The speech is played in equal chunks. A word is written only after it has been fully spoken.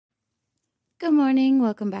Good morning.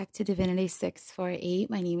 Welcome back to Divinity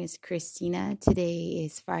 648. My name is Christina. Today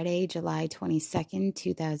is Friday, July 22nd,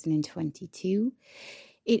 2022.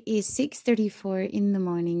 It is 6:34 in the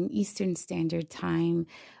morning, Eastern Standard Time.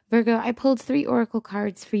 Virgo, I pulled 3 oracle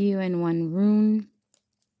cards for you in one rune.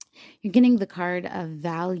 You're getting the card of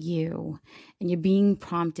value, and you're being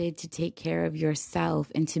prompted to take care of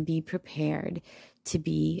yourself and to be prepared to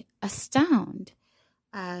be astounded.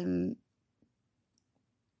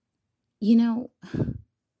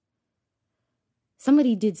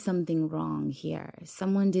 Somebody did something wrong here.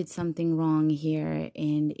 Someone did something wrong here,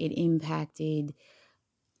 and it impacted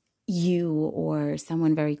you or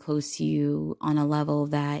someone very close to you on a level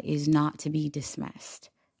that is not to be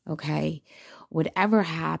dismissed. Okay? Whatever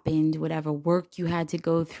happened, whatever work you had to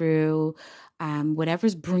go through,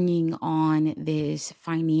 whatever's bringing on this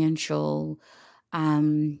financial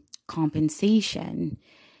compensation,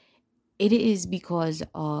 it is because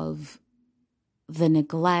of the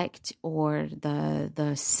neglect or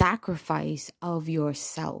the sacrifice of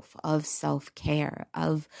yourself, of self-care,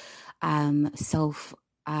 of self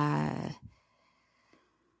I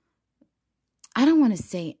don't want to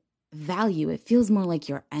say value. It feels more like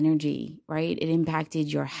your energy, right? It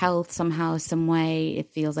impacted your health somehow, some way.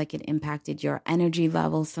 It feels like it impacted your energy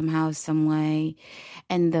level somehow, some way.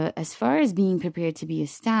 And as far as being prepared to be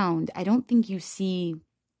astounded, I don't think you see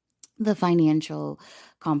the financial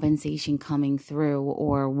compensation coming through,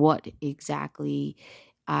 or what exactly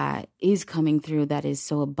is coming through that is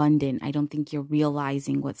so abundant. I don't think you're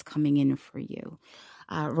realizing what's coming in for you.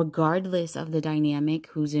 Regardless of the dynamic,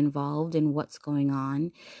 who's involved and what's going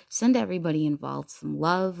on, send everybody involved some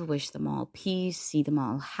love, wish them all peace, see them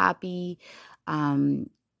all happy.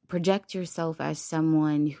 Project yourself as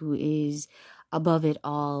someone who is above it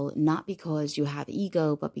all, not because you have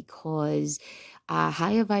ego, but because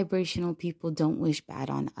higher vibrational people don't wish bad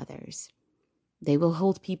on others. They will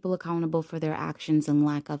hold people accountable for their actions and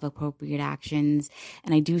lack of appropriate actions.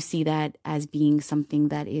 And I do see that as being something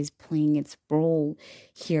that is playing its role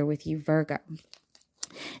here with you, Virgo.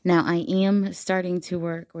 Now, I am starting to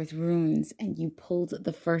work with runes, and you pulled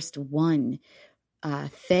the first one,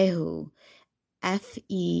 Fehu,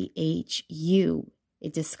 Fehu.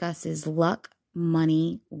 It discusses luck,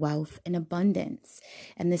 money, wealth, and abundance.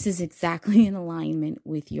 And this is exactly in alignment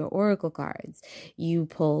with your oracle cards. You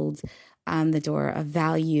pulled the door of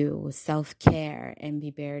value, self-care, and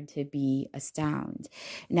be prepared to be astounded.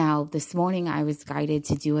 Now, this morning I was guided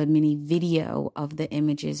to do a mini video of the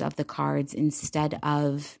images of the cards instead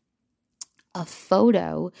of a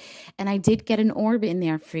photo, and I did get an orb in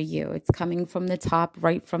there for you. It's coming from the top,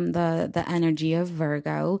 right from the energy of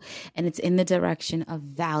Virgo, and it's in the direction of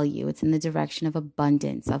value. It's in the direction of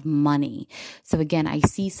abundance, of money. So again, I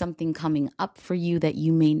see something coming up for you that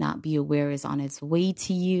you may not be aware is on its way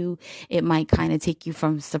to you. It might kind of take you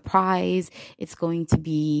from surprise. It's going to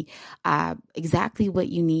be exactly what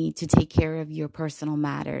you need to take care of your personal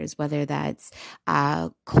matters, whether that's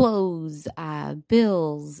clothes,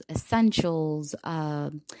 bills, essentials,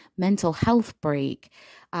 mental health break,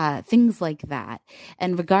 things like that.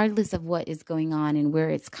 And regardless of what is going on and where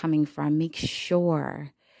it's coming from, make sure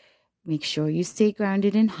you stay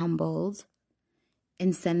grounded and humbled,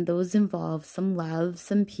 and send those involved some love,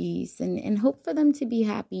 some peace, and hope for them to be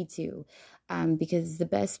happy too. Because the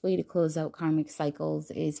best way to close out karmic cycles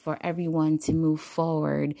is for everyone to move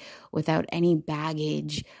forward without any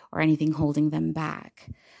baggage or anything holding them back.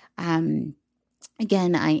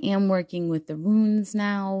 Again, I am working with the runes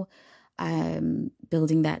now,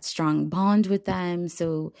 building that strong bond with them.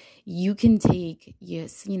 So you can take,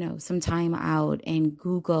 some time out and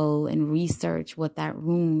Google and research what that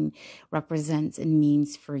rune represents and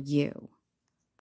means for you.